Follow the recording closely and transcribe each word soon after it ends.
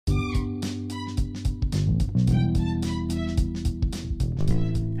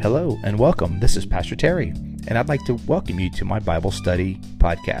Hello and welcome. This is Pastor Terry, and I'd like to welcome you to my Bible study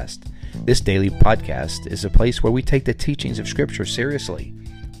podcast. This daily podcast is a place where we take the teachings of Scripture seriously,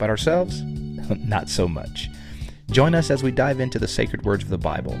 but ourselves, not so much. Join us as we dive into the sacred words of the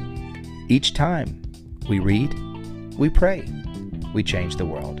Bible. Each time we read, we pray, we change the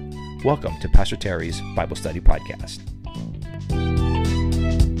world. Welcome to Pastor Terry's Bible Study Podcast.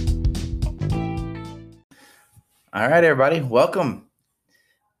 All right, everybody, welcome.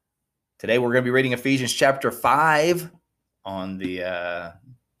 Today we're going to be reading Ephesians chapter 5 on the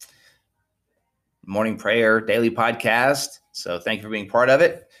morning prayer daily podcast. So thank you for being part of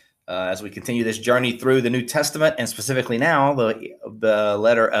it as we continue this journey through the New Testament, and specifically now the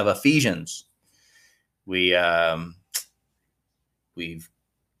letter of Ephesians. We've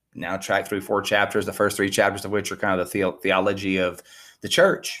now tracked through 4 chapters, the first 3 chapters of which are kind of the theology of the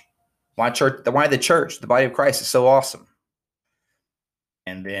church. Why the church, the body of Christ, is so awesome.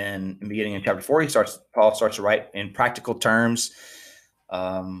 And then beginning in chapter 4, Paul starts to write in practical terms.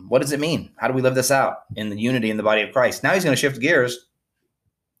 What does it mean? How do we live this out in the unity in the body of Christ? Now he's going to shift gears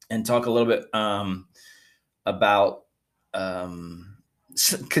and talk a little bit about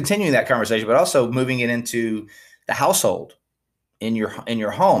continuing that conversation, but also moving it into the household, in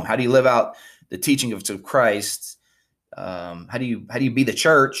your home. How do you live out the teaching of Christ? How do you be the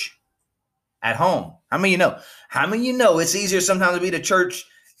church at home? How many of you know it's easier sometimes to be the church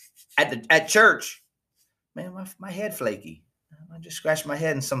at church? Man, my head flaky. I just scratched my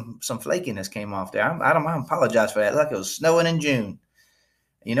head and some flakiness came off there. I apologize for that. Like it was snowing in June.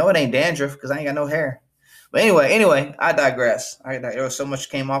 You know it ain't dandruff because I ain't got no hair. But anyway, I digress. There was so much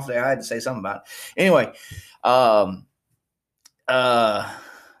came off there. I had to say something about it. Anyway,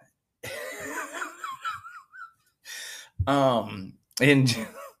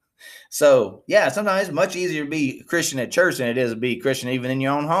 So, yeah, sometimes it's much easier to be a Christian at church than it is to be a Christian even in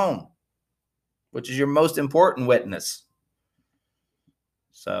your own home, which is your most important witness.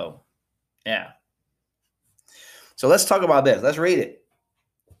 So, yeah. So let's talk about this. Let's read it.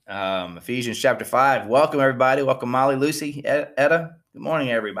 Ephesians chapter 5. Welcome, everybody. Welcome, Molly, Lucy, Etta. Good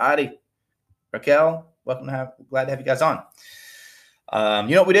morning, everybody. Raquel, welcome. Glad to have you guys on.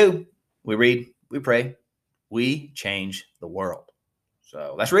 You know what we do? We read, we pray, we change the world.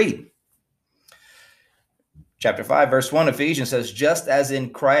 So let's read. Chapter 5, verse 1, Ephesians says, just as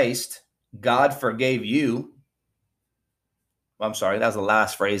in Christ, God forgave you. I'm sorry, that was the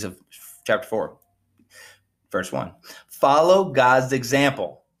last phrase of chapter 4, verse 1. Follow God's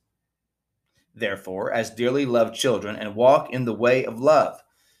example, therefore, as dearly loved children, and walk in the way of love,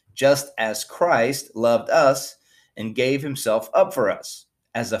 just as Christ loved us and gave himself up for us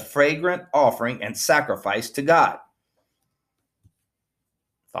as a fragrant offering and sacrifice to God.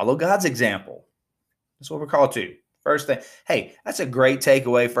 Follow God's example. That's what we're called to. First thing. Hey, that's a great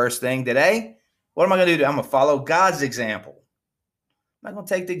takeaway first thing today. What am I going to do? I'm going to follow God's example. I'm not going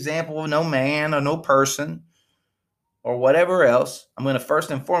to take the example of no man or no person or whatever else. I'm going to first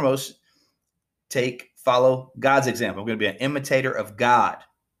and foremost follow God's example. I'm going to be an imitator of God.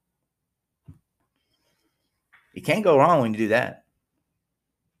 You can't go wrong when you do that.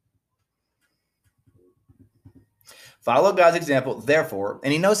 Follow God's example, therefore,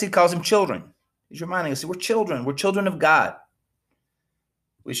 and he calls them children. He's reminding us, we're children. We're children of God.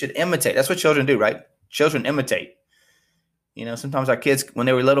 We should imitate. That's what children do, right? Children imitate. You know, sometimes our kids, when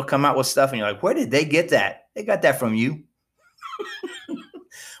they were little, come out with stuff, and you're like, where did they get that? They got that from you.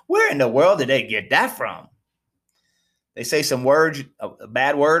 Where in the world did they get that from? They say some words, a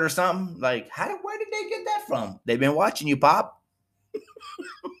bad word or something. Like, where did they get that from? They've been watching you, Pop.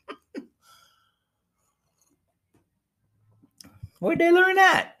 Where'd they learn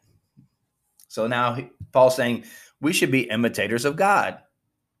that? So now Paul's saying we should be imitators of God.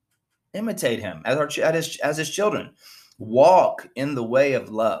 Imitate him as his children. Walk in the way of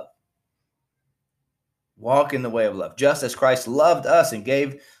love. Walk in the way of love. Just as Christ loved us and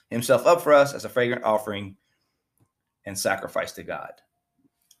gave himself up for us as a fragrant offering and sacrifice to God.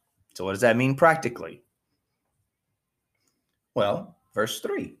 So what does that mean practically? Well, verse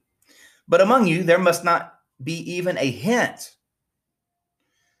 3. But among you there must not be even a hint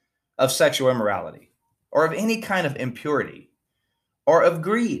of sexual immorality, or of any kind of impurity, or of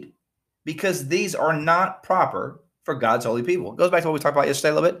greed, because these are not proper for God's holy people. It goes back to what we talked about yesterday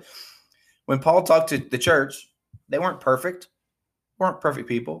a little bit. When Paul talked to the church, they weren't perfect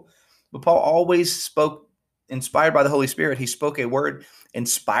people, but Paul always spoke, inspired by the Holy Spirit. He spoke a word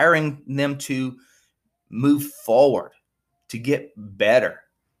inspiring them to move forward, to get better,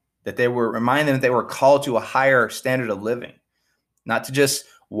 remind them that they were called to a higher standard of living, not to just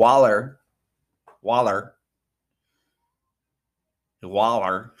waller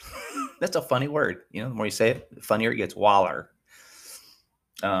Waller. That's a funny word. The more you say it, the funnier it gets. Waller.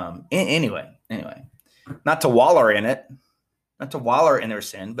 Anyway, not to waller in it, not to waller in their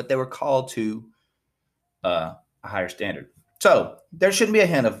sin, but they were called to a higher standard. So there shouldn't be a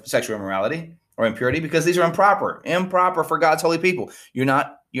hint of sexual immorality or impurity because these are improper for God's holy people. You're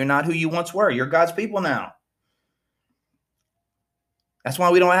not who you once were. You're God's people now. That's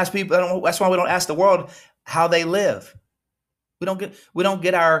why we don't ask people. That's why we don't ask the world how they live. We don't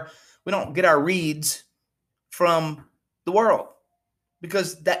get our reads from the world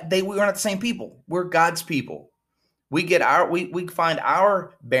because we are not the same people. We're God's people. We find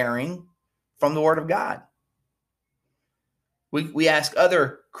our bearing from the Word of God. We ask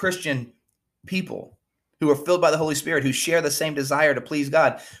other Christian people who are filled by the Holy Spirit, who share the same desire to please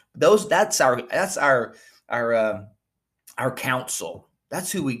God. That's our counsel.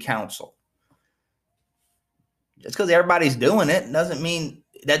 That's who we counsel. Just because everybody's doing it doesn't mean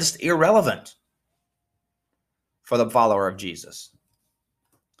that's irrelevant for the follower of Jesus.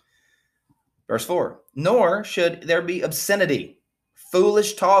 Verse 4, nor should there be obscenity,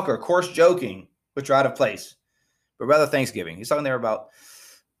 foolish talk, or coarse joking, which are out of place, but rather thanksgiving. He's talking there about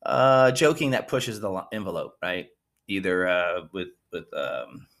joking that pushes the envelope, right? Either with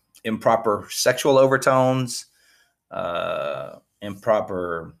improper sexual overtones,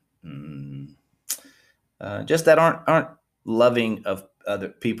 improper, just that aren't loving of other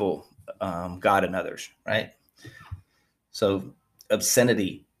people, God and others, right? So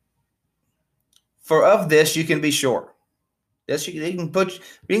obscenity. For of this you can be sure. You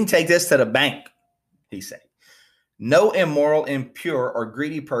can take this to the bank, he said. No immoral, impure, or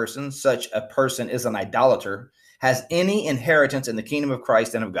greedy person, such a person is an idolater, has any inheritance in the kingdom of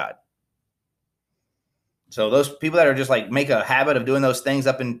Christ and of God. So those people that are just like make a habit of doing those things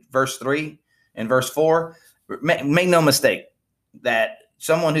up in verse 3 and verse 4, make no mistake that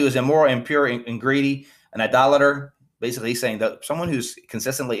someone who is immoral, impure, and greedy, an idolater, basically he's saying that someone who's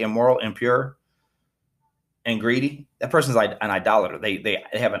consistently immoral, impure, and greedy, that person's like an idolater. They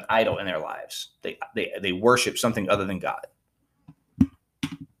have an idol in their lives. They worship something other than God.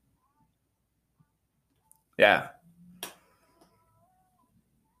 Yeah.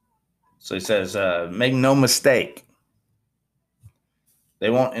 So he says, make no mistake.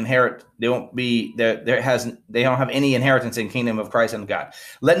 They won't inherit. They won't be there. They don't have any inheritance in the kingdom of Christ and God.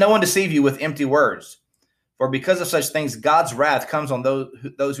 Let no one deceive you with empty words. For because of such things, God's wrath comes on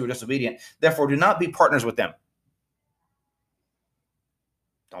those who are disobedient. Therefore, do not be partners with them.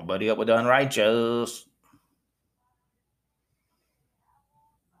 Don't buddy up with the unrighteous.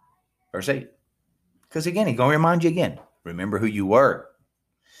 Verse 8. Because again, he's going to remind you again. Remember who you were.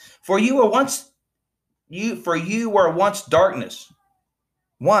 For you were once darkness.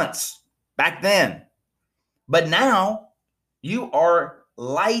 Once, back then. But now you are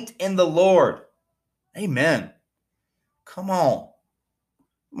light in the Lord. Amen. Come on,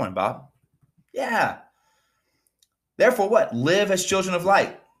 Bob. Yeah. Therefore, what? Live as children of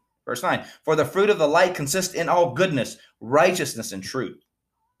light. Verse 9. For the fruit of the light consists in all goodness, righteousness, and truth.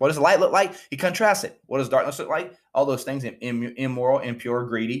 What does the light look like? He contrasts it. What does darkness look like? All those things, immoral, impure,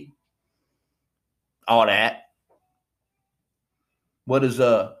 greedy, all that. What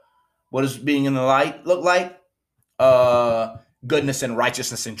does being in the light look like? Goodness and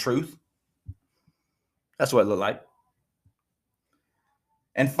righteousness and truth. That's what it looked like.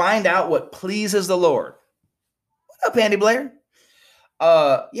 And find out what pleases the Lord. What up, Andy Blair?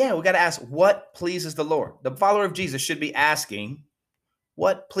 Yeah, we got to ask what pleases the Lord. The follower of Jesus should be asking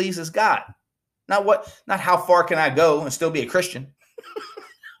what pleases God. Not how far can I go and still be a Christian.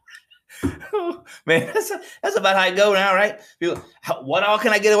 Man, that's about how I go now, right? People, what all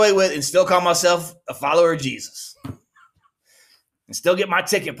can I get away with and still call myself a follower of Jesus? And still get my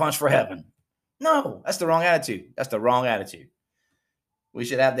ticket punched for heaven? No, that's the wrong attitude. That's the wrong attitude. We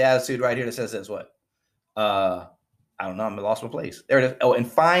should have the attitude right here that says this, what? I don't know. I lost my place. There it is. Oh,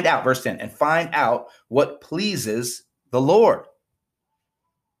 and find out, verse 10, and find out what pleases the Lord.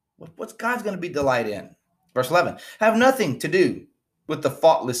 What's God's going to be delighted in? Verse 11, have nothing to do with the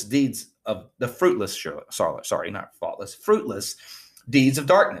faultless deeds of the fruitless deeds of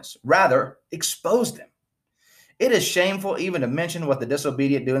darkness. Rather, expose them. It is shameful even to mention what the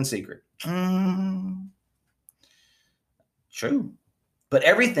disobedient do in secret. True. But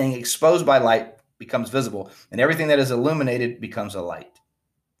everything exposed by light becomes visible, and everything that is illuminated becomes a light.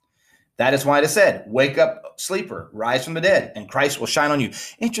 That is why it is said, wake up, sleeper, rise from the dead, and Christ will shine on you.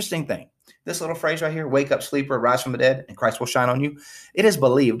 Interesting thing. This little phrase right here, wake up, sleeper, rise from the dead, and Christ will shine on you. It is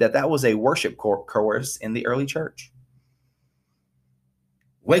believed that was a worship chorus in the early church.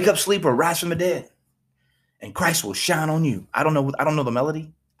 Wake up, sleeper, rise from the dead, and Christ will shine on you. I don't know the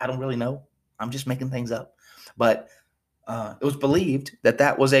melody. I don't really know. I'm just making things up. But it was believed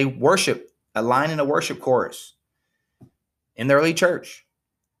that was a line in a worship chorus in the early church.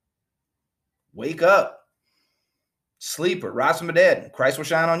 Wake up, sleeper, rise from the dead. Christ will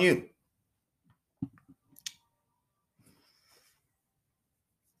shine on you.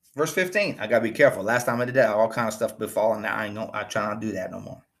 Verse 15, I gotta be careful. Last time I did that, all kind of stuff befalling. Now I try not to do that no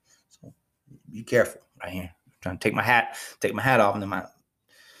more. So be careful right here. I'm trying to take my hat off, and then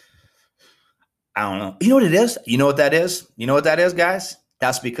I don't know. You know what it is? You know what that is? You know what that is, guys?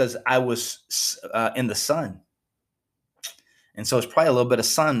 That's because I was in the sun, and so it's probably a little bit of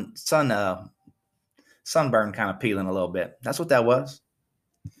sunburn kind of peeling a little bit. That's what that was.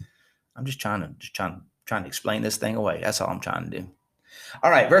 I'm just trying to explain this thing away. That's all I'm trying to do.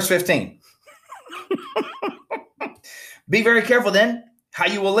 All right, verse 15. Be very careful then how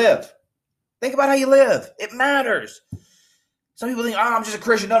you will live. Think about how you live. It matters. Some people think, I'm just a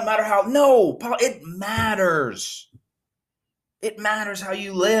Christian. Doesn't matter how. No, Paul, it matters. It matters how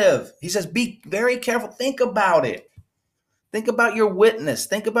you live. He says, be very careful. Think about it. Think about your witness.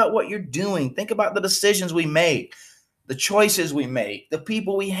 Think about what you're doing. Think about the decisions we make, the choices we make, the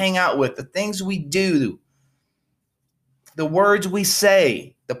people we hang out with, the things we do, the words we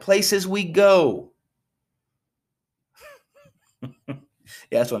say, the places we go.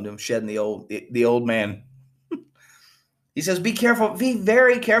 Yeah, that's what I'm doing, shedding the old man. He says, be careful, be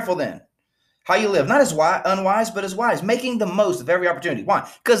very careful then how you live, not as unwise, but as wise, making the most of every opportunity. Why?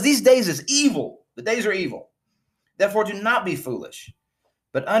 Because these days is evil. The days are evil. Therefore, do not be foolish,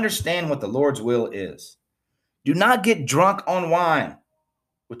 but understand what the Lord's will is. Do not get drunk on wine,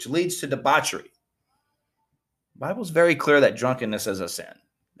 which leads to debauchery. The Bible's very clear that drunkenness is a sin.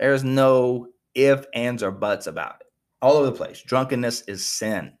 There is no ifs, ands, or buts about it. All over the place. Drunkenness is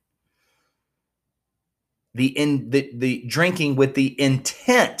sin. The drinking with the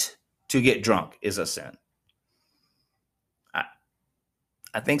intent to get drunk is a sin.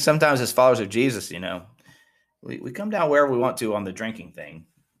 I think sometimes as followers of Jesus, we come down wherever we want to on the drinking thing,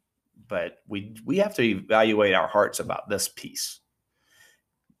 but we have to evaluate our hearts about this piece.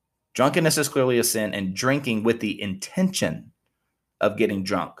 Drunkenness is clearly a sin, and drinking with the intention of getting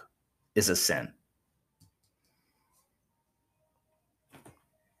drunk is a sin.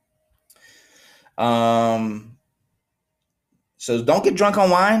 So don't get drunk on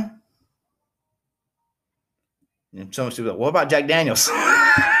wine. And so much people, what about Jack Daniels?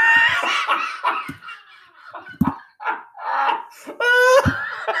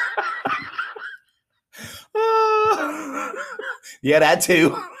 Yeah, that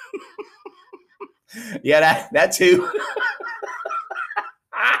too. Yeah, that too.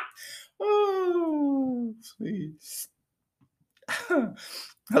 Oh, sweet.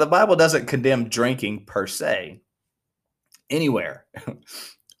 Now, the Bible doesn't condemn drinking per se anywhere,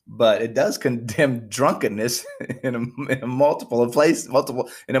 but it does condemn drunkenness in a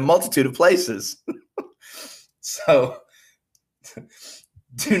multitude of places. So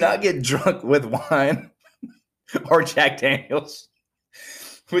do not get drunk with wine or Jack Daniels,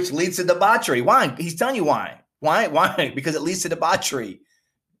 which leads to debauchery. Why? He's telling you why. Why? Because it leads to debauchery.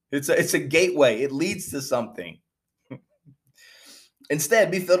 It's a gateway. It leads to something. Instead,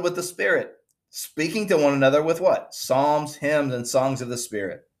 be filled with the Spirit, speaking to one another with what? Psalms, hymns, and songs of the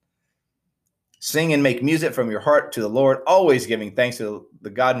Spirit. Sing and make music from your heart to the Lord, always giving thanks to the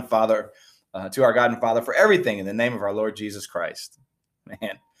God and Father, to our God and Father for everything in the name of our Lord Jesus Christ.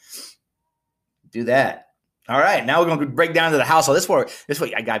 Man, do that. All right, now we're going to break down to the household. This is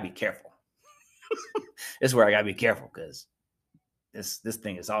where I got to be careful. This is where I got to be careful because this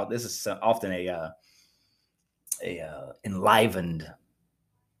is often a enlivened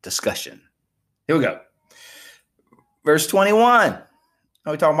discussion. Here we go. Verse 21. Now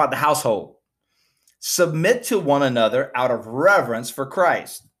we're talking about the household. Submit to one another out of reverence for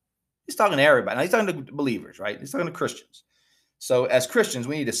Christ. He's talking to everybody. Now he's talking to believers, right? He's talking to Christians. So as Christians,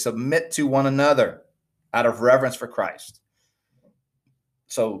 we need to submit to one another out of reverence for Christ.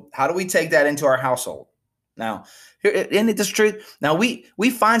 So how do we take that into our household? Now, isn't it this truth? Now we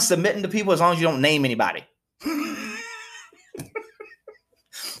find submitting to people as long as you don't name anybody.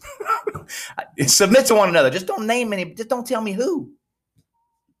 Submit to one another. Just don't name any. Just don't tell me who.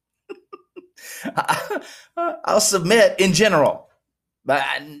 I'll submit in general, but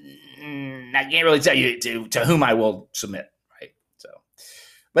I can't really tell you to whom I will submit. Right. So,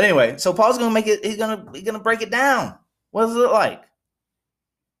 but anyway, so Paul's going to make it. He's going to break it down. What does it look like?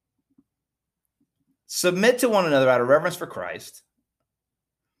 Submit to one another out of reverence for Christ.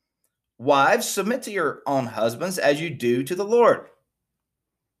 Wives, submit to your own husbands as you do to the Lord.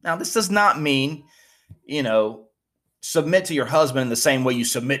 Now, this does not mean submit to your husband in the same way you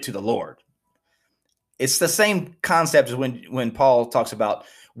submit to the Lord. It's the same concept as when Paul talks about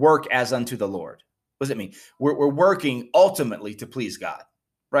work as unto the Lord. What does it mean? We're working ultimately to please God,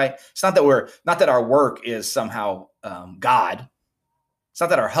 right? It's not that our work is somehow God. It's not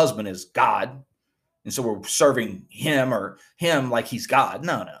that our husband is God, and so we're serving him like he's God.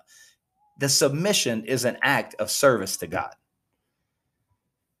 No. The submission is an act of service to God.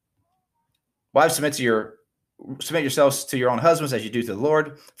 Wives, submit yourselves to your own husbands as you do to the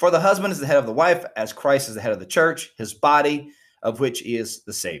Lord. For the husband is the head of the wife, as Christ is the head of the church, his body, of which he is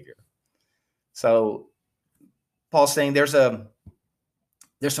the Savior. So Paul's saying there's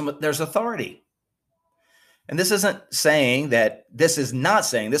authority. And this isn't saying that, this is not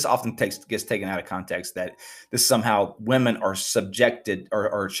saying, this often gets taken out of context, that this somehow women are subjected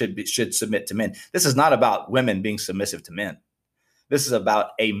or should submit to men. This is not about women being submissive to men. This is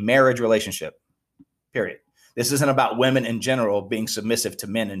about a marriage relationship, period. This isn't about women in general being submissive to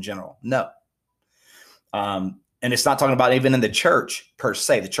men in general. No. And it's not talking about even in the church per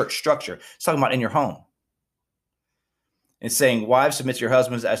se, the church structure. It's talking about in your home. It's saying, wives, submit to your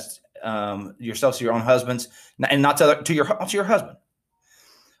husbands as yourselves to your own husbands, and not to your husband.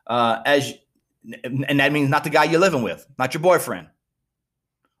 And that means not the guy you're living with, not your boyfriend.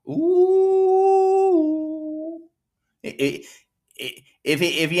 Ooh.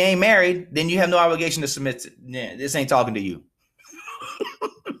 If you ain't married, then you have no obligation to submit. This ain't talking to you.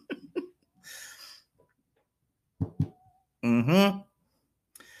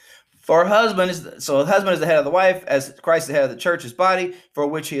 For husband is the husband is the head of the wife, as Christ is the head of the church, his body, for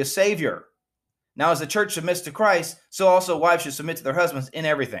which he is Savior. Now, as the church submits to Christ, so also wives should submit to their husbands in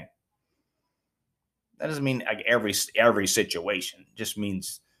everything. That doesn't mean like every situation. It just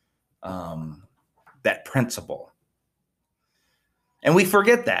means that principle. And we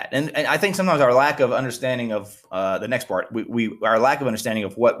forget that. And I think sometimes our lack of understanding of the next part, our lack of understanding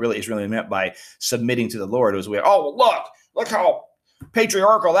of what really is meant by submitting to the Lord was look how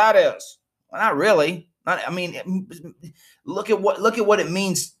patriarchal that is. Well, not really. Look at what it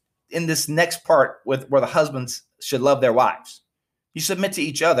means in this next part where the husbands should love their wives. You submit to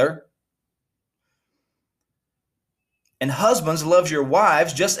each other. And husbands, love your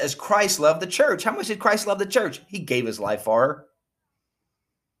wives just as Christ loved the church. How much did Christ love the church? He gave his life for her.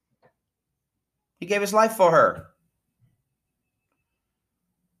 He gave his life for her.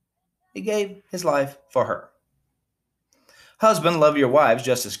 He gave his life for her. Husband, love your wives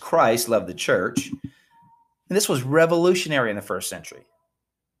just as Christ loved the church. And this was revolutionary in the first century.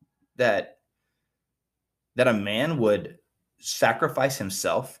 That a man would sacrifice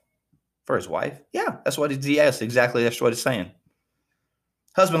himself for his wife. Yeah, that's what exactly that's what it's saying.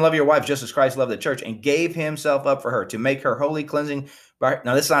 Husband, love your wife just as Christ loved the church and gave himself up for her to make her holy, cleansing.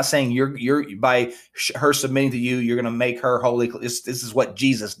 Now, this is not saying you're by her submitting to you, you're going to make her holy. This is what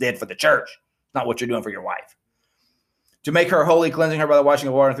Jesus did for the church, not what you're doing for your wife. To make her holy, cleansing her by the washing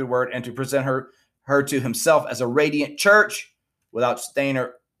of water through the word, and to present her to himself as a radiant church without stain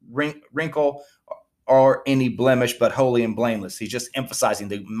or wrinkle or any blemish, but holy and blameless. He's just emphasizing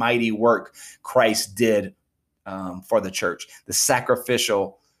the mighty work Christ did for the church, the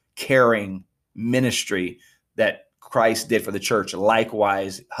sacrificial, caring ministry that Christ did for the church.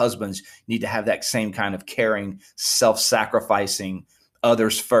 Likewise, husbands need to have that same kind of caring, self-sacrificing,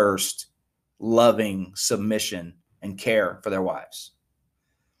 others first, loving submission and care for their wives.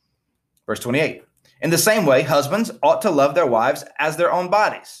 Verse 28. In the same way, husbands ought to love their wives as their own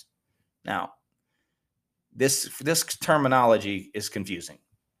bodies. Now, this terminology is confusing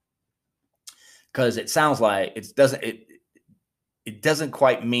because it sounds like it doesn't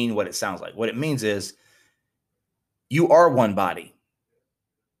quite mean what it sounds like. What it means is you are one body.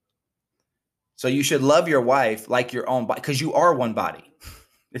 So you should love your wife like your own body because you are one body.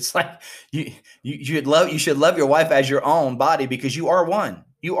 It's like you should love your wife as your own body because you are one.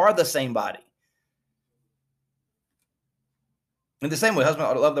 You are the same body. In the same way, husbands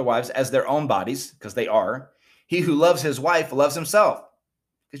ought to love their wives as their own bodies, because they are. He who loves his wife loves himself,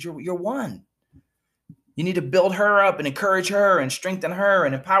 because you're one. You need to build her up and encourage her and strengthen her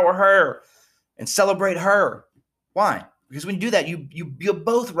and empower her and celebrate her. Why? Because when you do that, you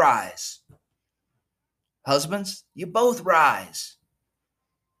both rise. Husbands, you both rise.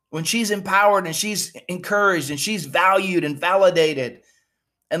 When she's empowered and she's encouraged and she's valued and validated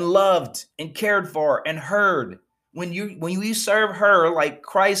and loved and cared for and heard, when you serve her like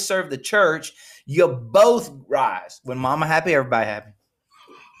Christ served the church, you both rise. When mama happy, everybody happy.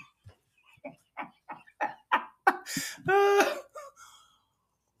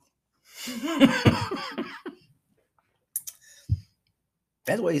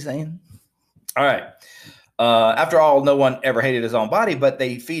 That's what he's saying. All right. After all, no one ever hated his own body, but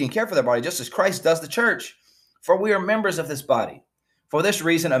they feed and care for their body just as Christ does the church. For we are members of this body. For this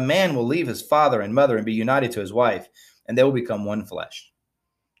reason, a man will leave his father and mother and be united to his wife, and they will become one flesh.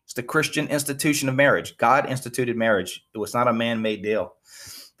 It's the Christian institution of marriage. God instituted marriage. It was not a man-made deal.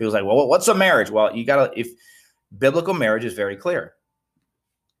 People's like, well, what's a marriage? Well, if biblical marriage is very clear.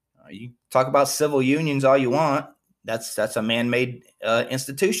 You talk about civil unions all you want. That's a man-made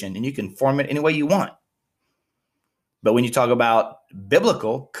institution, and you can form it any way you want. But when you talk about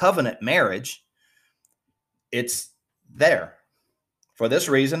biblical covenant marriage, it's there. For this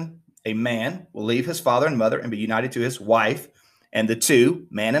reason, a man will leave his father and mother and be united to his wife, and the two,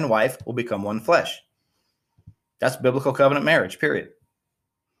 man and wife, will become one flesh. That's biblical covenant marriage, period.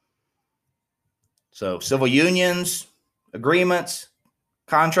 So civil unions, agreements,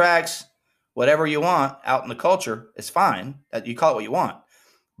 contracts, whatever you want out in the culture is fine. That you call it what you want.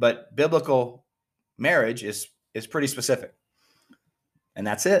 But biblical marriage is pretty specific. And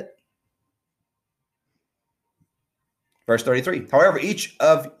that's it. Verse 33. However, each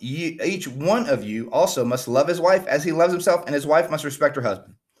one of you also must love his wife as he loves himself, and his wife must respect her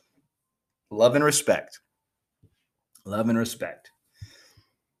husband. Love and respect. Love and respect.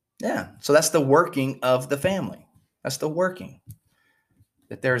 Yeah. So that's the working of the family. That's the working.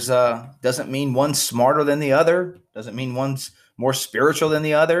 That there's doesn't mean one's smarter than the other, doesn't mean one's more spiritual than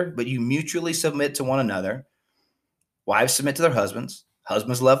the other, but you mutually submit to one another. Wives submit to their husbands.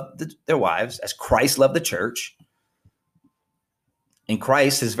 Husbands love their wives as Christ loved the church. In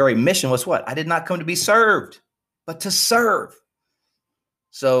Christ, his very mission was what? I did not come to be served, but to serve.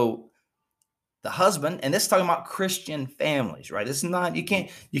 So the husband, and this is talking about Christian families, right? It's not, you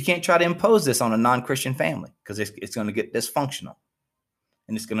can't try to impose this on a non-Christian family because it's going to get dysfunctional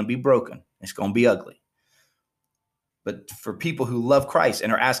and it's going to be broken. It's going to be ugly. But for people who love Christ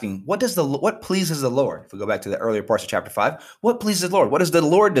and are asking, what pleases the Lord? If we go back to the earlier parts of chapter 5, what pleases the Lord? What does the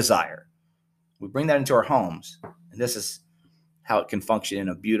Lord desire? We bring that into our homes. And this is how it can function in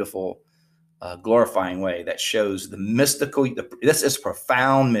a beautiful, glorifying way that shows the mystical. This is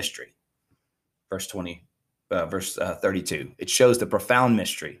profound mystery. Verse 32. It shows the profound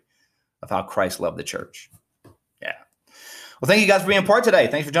mystery of how Christ loved the church. Yeah. Well, thank you guys for being part today.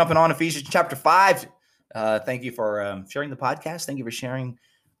 Thanks for jumping on Ephesians chapter 5. Thank you for sharing the podcast. Thank you for sharing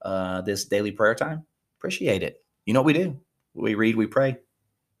this daily prayer time. Appreciate it. You know what we do? We read, we pray.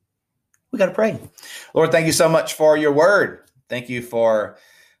 We got to pray. Lord, thank you so much for your word. Thank you for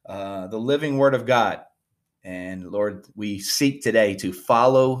the living word of God. And Lord, we seek today to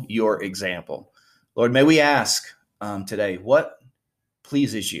follow your example. Lord, may we ask today, what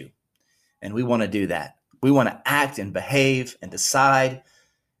pleases you? And we want to do that. We want to act and behave and decide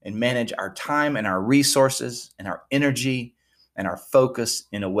and manage our time and our resources and our energy and our focus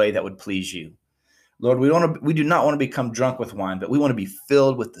in a way that would please you. Lord, we do not want to become drunk with wine, but we want to be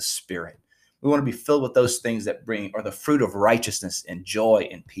filled with the Spirit. We want to be filled with those things that are the fruit of righteousness and joy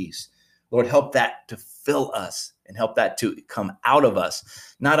and peace. Lord, help that to fill us and help that to come out of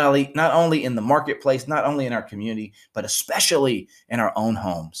us, not only in the marketplace, not only in our community, but especially in our own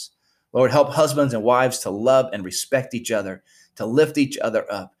homes. Lord, help husbands and wives to love and respect each other, to lift each other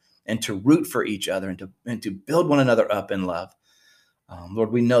up, and to root for each other, and to build one another up in love.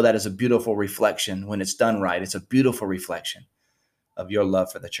 Lord, we know that is a beautiful reflection when it's done right. It's a beautiful reflection of your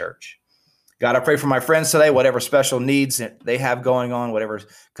love for the church. God, I pray for my friends today, whatever special needs that they have going on, whatever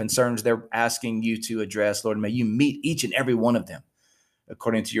concerns they're asking you to address, Lord, may you meet each and every one of them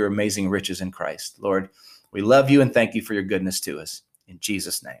according to your amazing riches in Christ. Lord, we love you and thank you for your goodness to us. In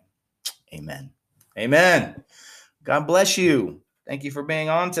Jesus' name, amen. Amen. God bless you. Thank you for being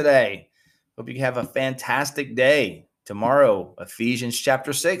on today. Hope you have a fantastic day. Tomorrow, Ephesians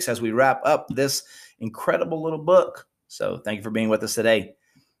chapter 6, as we wrap up this incredible little book. So thank you for being with us today.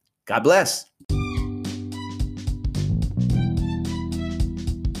 God bless.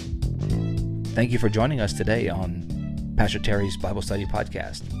 Thank you for joining us today on Pastor Terry's Bible Study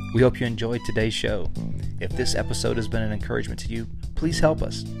Podcast. We hope you enjoyed today's show. If this episode has been an encouragement to you, please help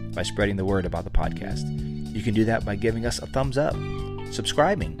us by spreading the word about the podcast. You can do that by giving us a thumbs up,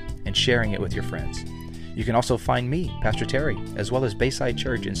 subscribing, and sharing it with your friends. You can also find me, Pastor Terry, as well as Bayside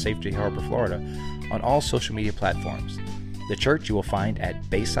Church in Safety Harbor, Florida, on all social media platforms. The church you will find at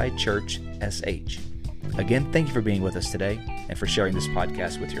Bayside Church SH. Again, thank you for being with us today and for sharing this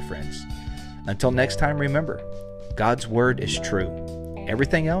podcast with your friends. Until next time, remember, God's word is true.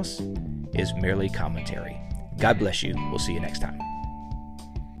 Everything else is merely commentary. God bless you. We'll see you next time.